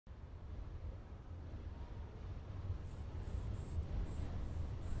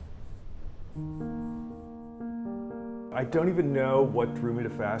I don't even know what drew me to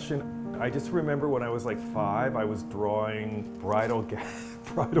fashion. I just remember when I was like 5, I was drawing bridal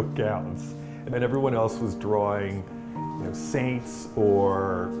gowns, and then everyone else was drawing, saints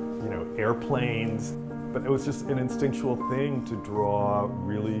or, airplanes. But it was just an instinctual thing to draw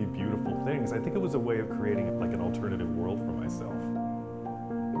really beautiful things. I think it was a way of creating like an alternative world for myself.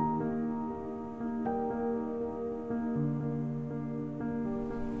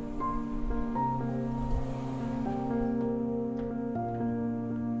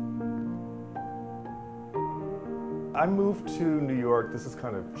 I moved to New York, this is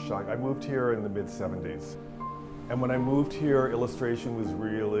kind of shocking. I moved here in the mid-70s. And when I moved here, illustration was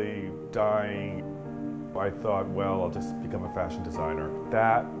really dying. I thought, well, I'll just become a fashion designer.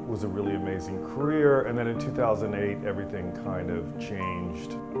 That was a really amazing career, and then in 2008, everything kind of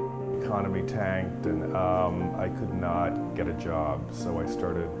changed. The economy tanked, and I could not get a job, so I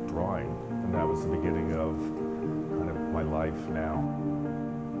started drawing, and that was the beginning of kind of my life now.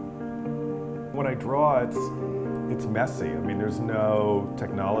 When I draw, it's messy. I mean, there's no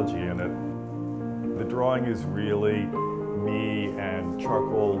technology in it. The drawing is really me and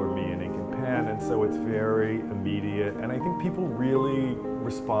charcoal or me and ink and pen, and so it's very immediate. And I think people really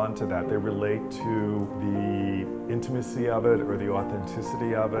respond to that. They relate to the intimacy of it or the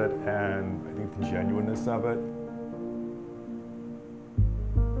authenticity of it, and I think the genuineness of it.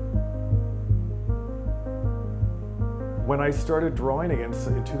 When I started drawing again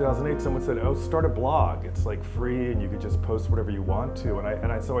in 2008, someone said, oh, start a blog. It's like free and you could just post whatever you want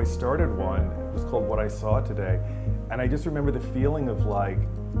to. So I started one. It was called What I Saw Today. And I just remember the feeling of like,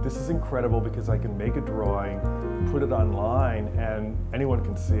 this is incredible because I can make a drawing, put it online, and anyone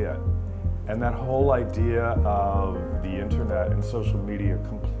can see it. And that whole idea of the internet and social media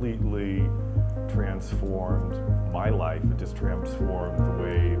completely transformed my life. It just transformed the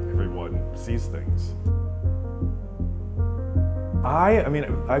way everyone sees things. I mean,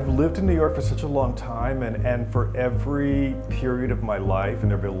 I've lived in New York for such a long time, and for every period of my life, and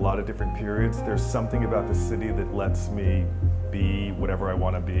there have been a lot of different periods, there's something about the city that lets me be whatever I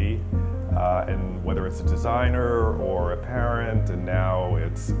want to be. And whether it's a designer or a parent, and now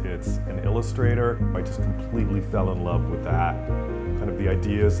it's an illustrator, I just completely fell in love with that, kind of the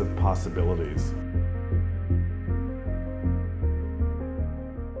ideas of possibilities.